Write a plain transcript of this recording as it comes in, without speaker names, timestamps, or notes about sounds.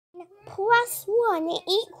plus 1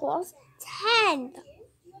 equals 10.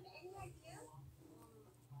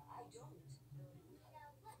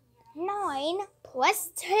 9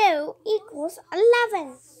 plus 2 equals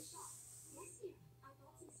 11.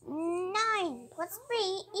 9 plus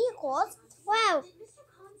 3 equals 12.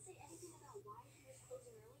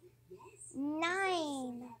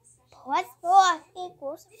 9 plus 4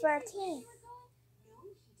 equals 13.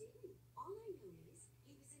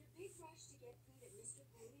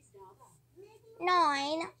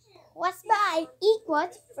 9 plus 5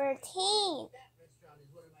 equals 13.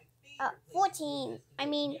 14.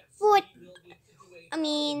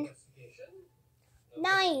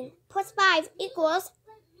 9 plus 5 equals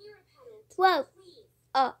 12.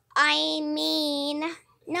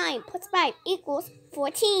 9 plus 5 equals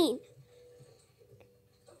 14.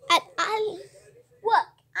 Look,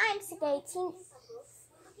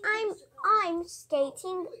 I'm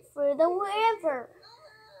skating through the river.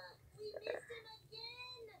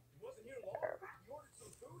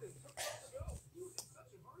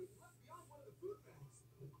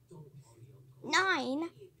 Nine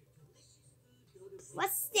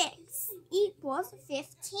plus 6 equals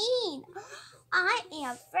 15. I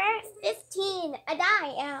am 15, and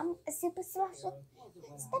I am a super special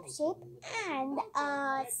step shape and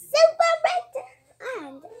a super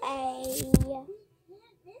and a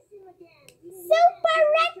super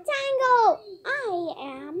rectangle. I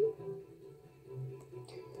am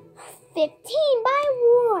 15 by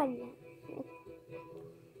 1.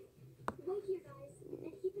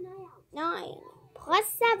 9 plus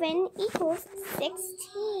 7 equals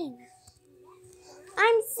 16.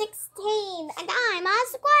 I'm 16, and I'm a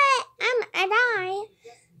square, and I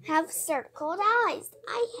have circled eyes.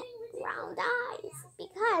 I have round eyes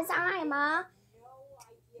because I'm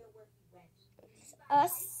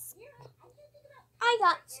I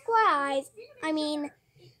got square eyes.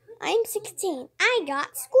 I'm 16. I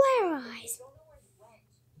got square eyes.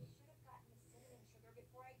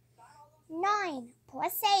 9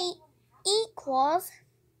 plus 8 equals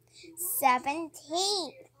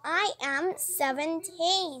 17. I am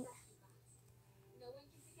 17.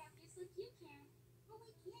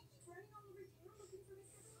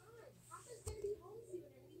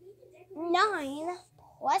 9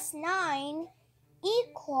 plus 9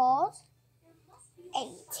 equals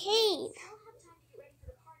 18.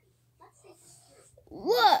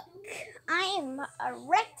 Look, I am a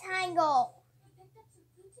rectangle.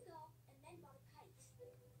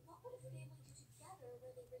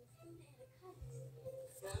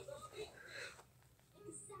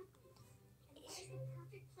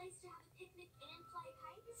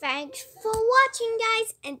 Thanks for watching,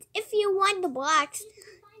 guys, and if you want the blocks,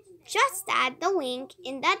 just add the link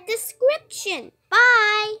in the description.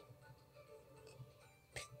 Bye!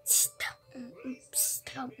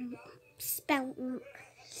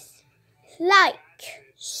 Like,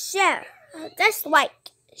 share,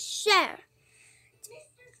 dislike, share,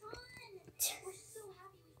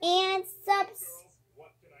 and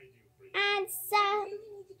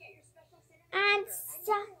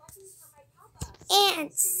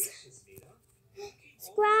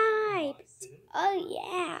subscribe. Oh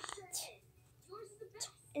yeah.